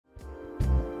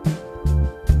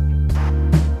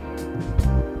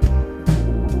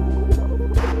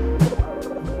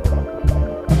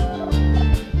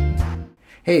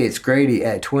Hey, it's Grady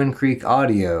at Twin Creek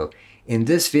Audio. In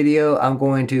this video, I'm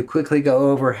going to quickly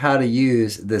go over how to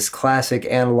use this classic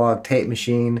analog tape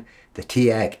machine, the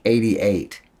Teac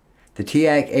 88. The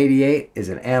Teac 88 is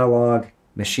an analog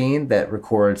machine that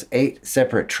records 8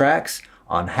 separate tracks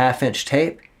on 1/2-inch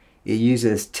tape. It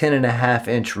uses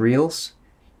 10.5-inch reels,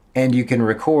 and you can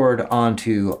record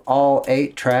onto all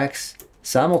 8 tracks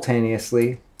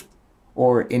simultaneously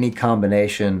or any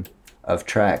combination of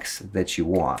tracks that you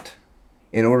want.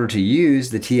 In order to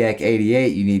use the Teac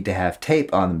 88, you need to have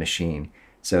tape on the machine.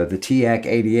 So the Teac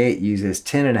 88 uses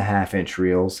 10.5-inch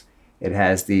reels. It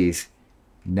has these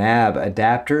nab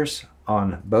adapters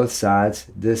on both sides.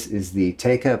 This is the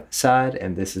take-up side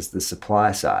and this is the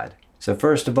supply side. So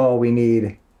first of all, we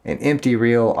need an empty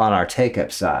reel on our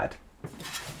take-up side.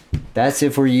 That's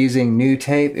if we're using new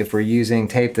tape. If we're using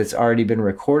tape that's already been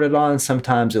recorded on,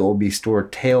 sometimes it will be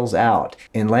stored tails out.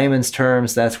 In layman's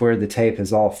terms, that's where the tape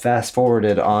is all fast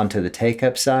forwarded onto the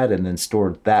take-up side and then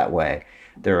stored that way.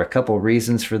 There are a couple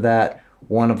reasons for that,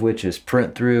 one of which is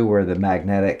print through, where the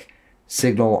magnetic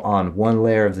signal on one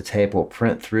layer of the tape will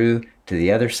print through to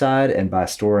the other side, and by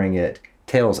storing it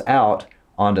tails out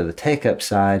onto the take-up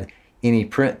side, any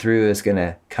print through is going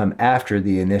to come after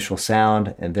the initial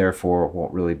sound and therefore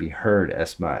won't really be heard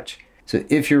as much. So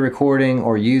if you're recording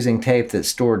or using tape that's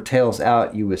stored tails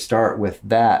out, you would start with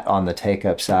that on the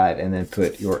take-up side and then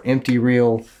put your empty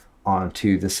reel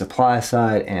onto the supply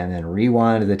side and then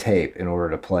rewind the tape in order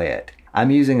to play it.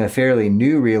 I'm using a fairly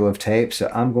new reel of tape,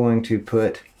 so I'm going to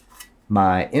put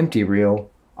my empty reel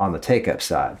on the take-up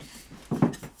side.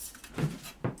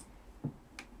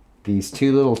 These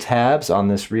two little tabs on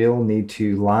this reel need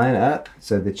to line up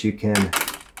so that you can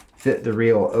fit the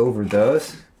reel over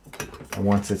those. And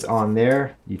once it's on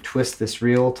there, you twist this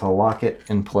reel to lock it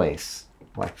in place,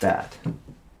 like that.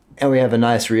 And we have a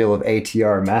nice reel of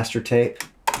ATR master tape.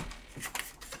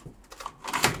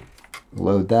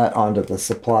 Load that onto the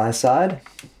supply side.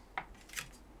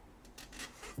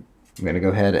 I'm going to go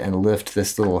ahead and lift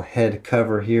this little head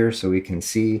cover here so we can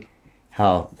see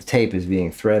how the tape is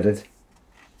being threaded.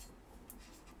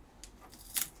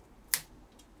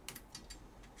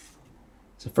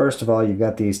 So first of all, you've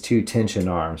got these two tension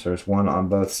arms. There's one on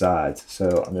both sides.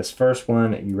 So on this first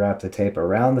one, you wrap the tape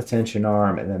around the tension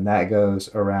arm, and then that goes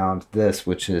around this,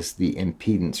 which is the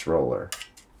impedance roller.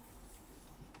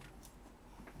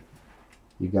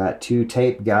 You've got two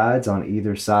tape guides on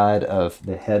either side of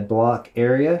the head block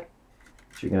area.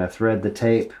 So you're going to thread the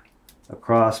tape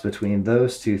across between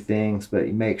those two things, but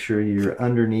you make sure you're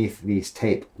underneath these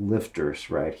tape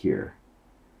lifters right here.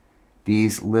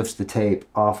 These lift the tape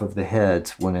off of the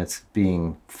heads when it's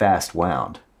being fast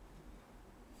wound.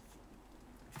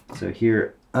 So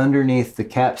here underneath the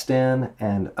capstan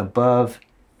and above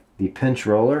the pinch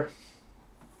roller.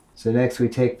 So next we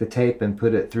take the tape and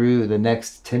put it through the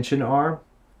next tension arm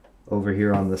over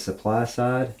here on the supply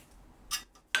side.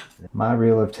 My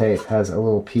reel of tape has a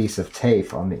little piece of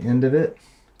tape on the end of it,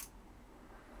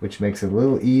 which makes it a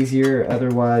little easier.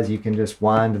 Otherwise, you can just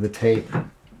wind the tape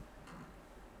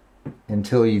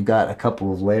until you've got a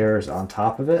couple of layers on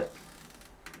top of it,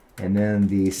 and then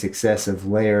the successive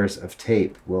layers of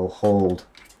tape will hold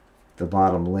the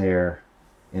bottom layer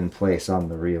in place on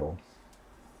the reel.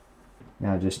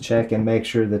 Now just check and make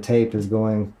sure the tape is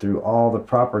going through all the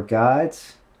proper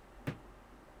guides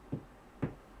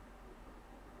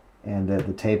and that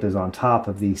the tape is on top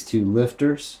of these two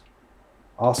lifters.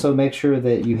 Also make sure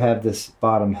that you have this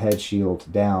bottom head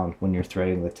shield down when you're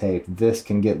threading the tape. This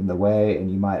can get in the way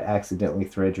and you might accidentally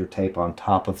thread your tape on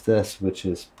top of this, which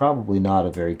is probably not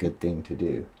a very good thing to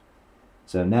do.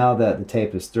 So now that the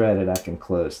tape is threaded, I can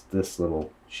close this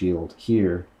little shield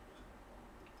here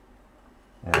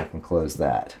and I can close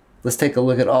that. Let's take a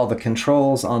look at all the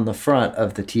controls on the front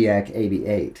of the Teac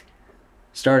 88.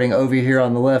 Starting over here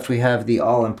on the left, we have the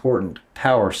all-important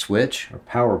power switch or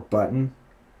power button.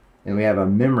 And we have a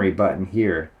memory button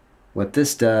here. What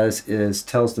this does is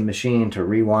tells the machine to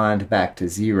rewind back to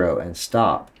 0 and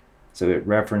stop. So it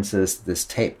references this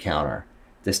tape counter.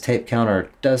 This tape counter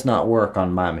does not work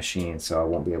on my machine, so I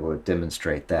won't be able to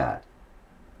demonstrate that.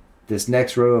 This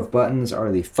next row of buttons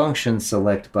are the function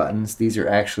select buttons. These are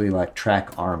actually like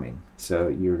track arming. So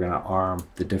you're going to arm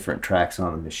the different tracks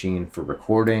on the machine for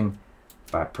recording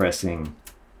by pressing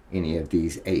any of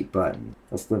these 8 buttons.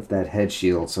 Let's lift that head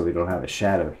shield so we don't have a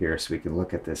shadow here so we can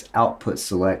look at this output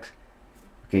select.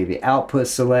 Okay, the output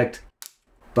select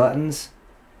buttons,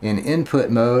 in input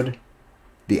mode,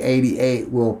 the 88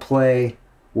 will play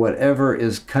whatever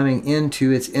is coming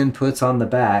into its inputs on the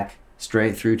back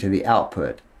straight through to the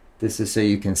output. This is so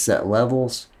you can set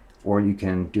levels or you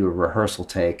can do a rehearsal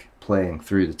take playing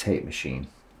through the tape machine.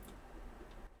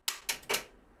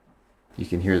 You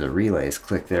can hear the relays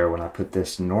click there when I put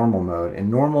this in normal mode.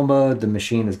 In normal mode, the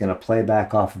machine is going to play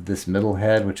back off of this middle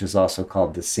head, which is also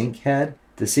called the sync head.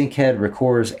 The sync head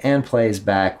records and plays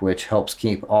back, which helps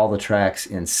keep all the tracks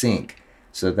in sync,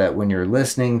 so that when you're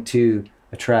listening to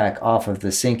a track off of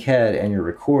the sync head and you're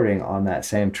recording on that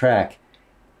same track,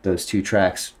 those two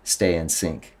tracks stay in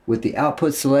sync. With the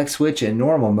output select switch in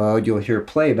normal mode, you'll hear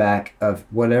playback of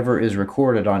whatever is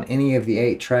recorded on any of the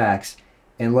 8 tracks,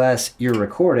 unless you're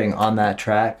recording on that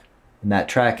track and that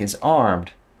track is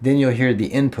armed. Then you'll hear the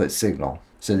input signal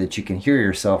so that you can hear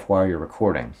yourself while you're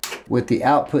recording. With the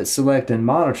output select and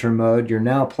monitor mode, you're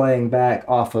now playing back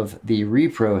off of the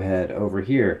repro head over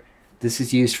here. This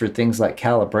is used for things like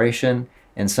calibration,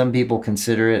 and some people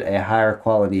consider it a higher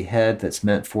quality head that's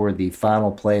meant for the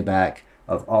final playback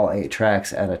of all 8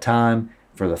 tracks at a time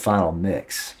for the final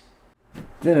mix.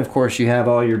 Then of course you have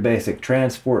all your basic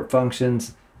transport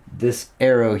functions. This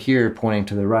arrow here pointing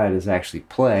to the right is actually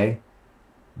play.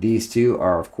 These two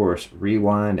are of course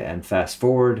rewind and fast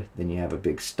forward. Then you have a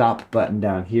big stop button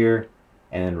down here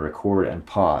and record and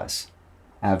pause.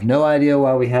 I have no idea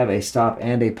why we have a stop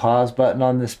and a pause button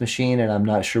on this machine, and I'm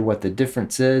not sure what the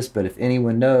difference is, but if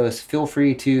anyone knows, feel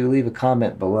free to leave a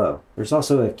comment below. There's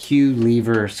also a cue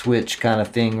lever switch kind of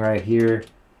thing right here,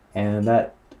 and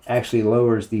that actually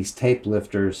lowers these tape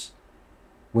lifters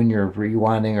when you're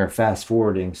rewinding or fast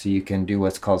forwarding, so you can do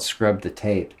what's called scrub the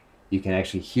tape. You can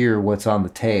actually hear what's on the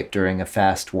tape during a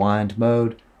fast wind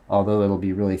mode, although it'll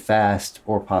be really fast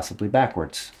or possibly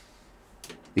backwards.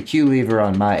 The cue lever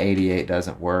on my 88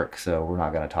 doesn't work, so we're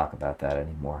not going to talk about that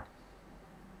anymore.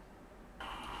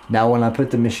 Now when I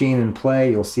put the machine in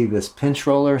play, you'll see this pinch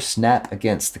roller snap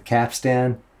against the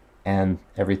capstan, and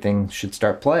everything should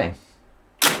start playing.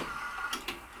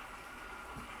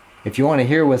 If you want to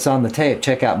hear what's on the tape,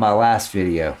 check out my last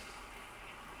video.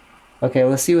 Okay,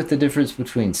 let's see what the difference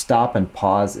between stop and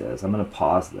pause is. I'm going to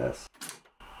pause this.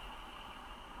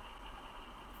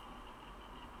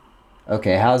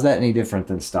 Okay, how's that any different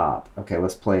than stop? Okay,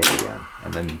 let's play it again.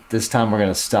 And then this time we're going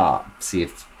to stop, see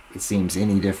if it seems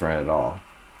any different at all.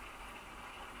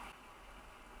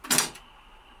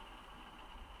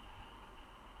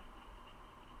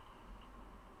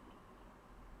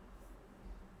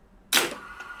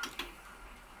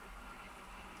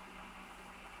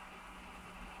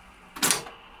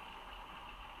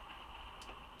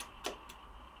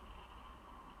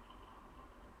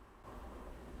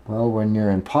 Well, when you're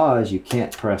in pause, you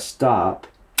can't press stop,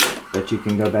 but you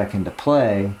can go back into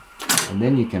play, and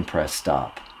then you can press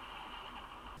stop.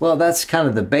 Well, that's kind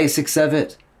of the basics of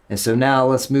it, and so now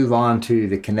let's move on to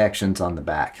the connections on the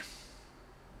back.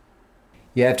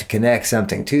 You have to connect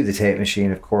something to the tape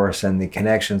machine, of course, and the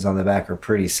connections on the back are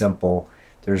pretty simple.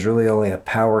 There's really only a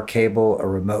power cable, a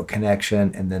remote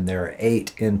connection, and then there are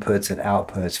 8 inputs and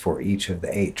outputs for each of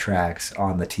the 8 tracks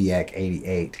on the Teac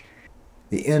 88.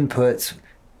 The inputs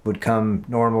would come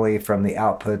normally from the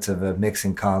outputs of a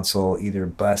mixing console, either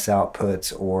bus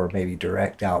outputs or maybe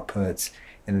direct outputs,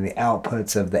 and then the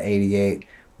outputs of the 88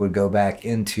 would go back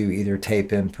into either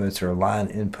tape inputs or line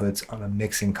inputs on a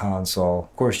mixing console.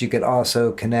 Of course, you could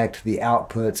also connect the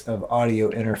outputs of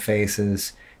audio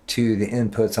interfaces to the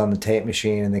inputs on the tape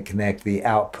machine, and then connect the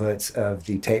outputs of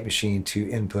the tape machine to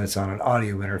inputs on an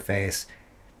audio interface.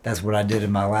 That's what I did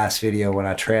in my last video when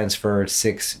I transferred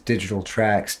 6 digital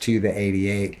tracks to the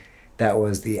 88. That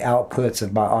was the outputs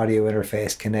of my audio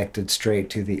interface connected straight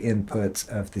to the inputs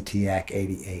of the Teac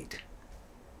 88.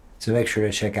 So make sure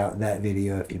to check out that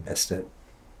video if you missed it.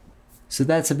 So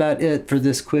that's about it for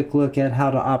this quick look at how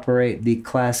to operate the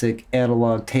classic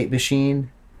analog tape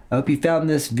machine. I hope you found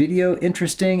this video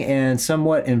interesting and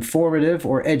somewhat informative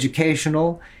or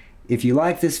educational. If you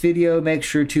like this video, make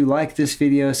sure to like this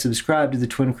video, subscribe to the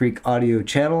Twin Creek Audio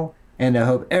channel, and I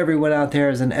hope everyone out there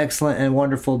has an excellent and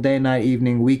wonderful day, night,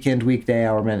 evening, weekend, weekday,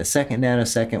 hour, minute, second,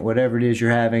 nanosecond, whatever it is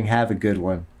you're having, have a good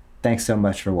one. Thanks so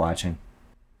much for watching.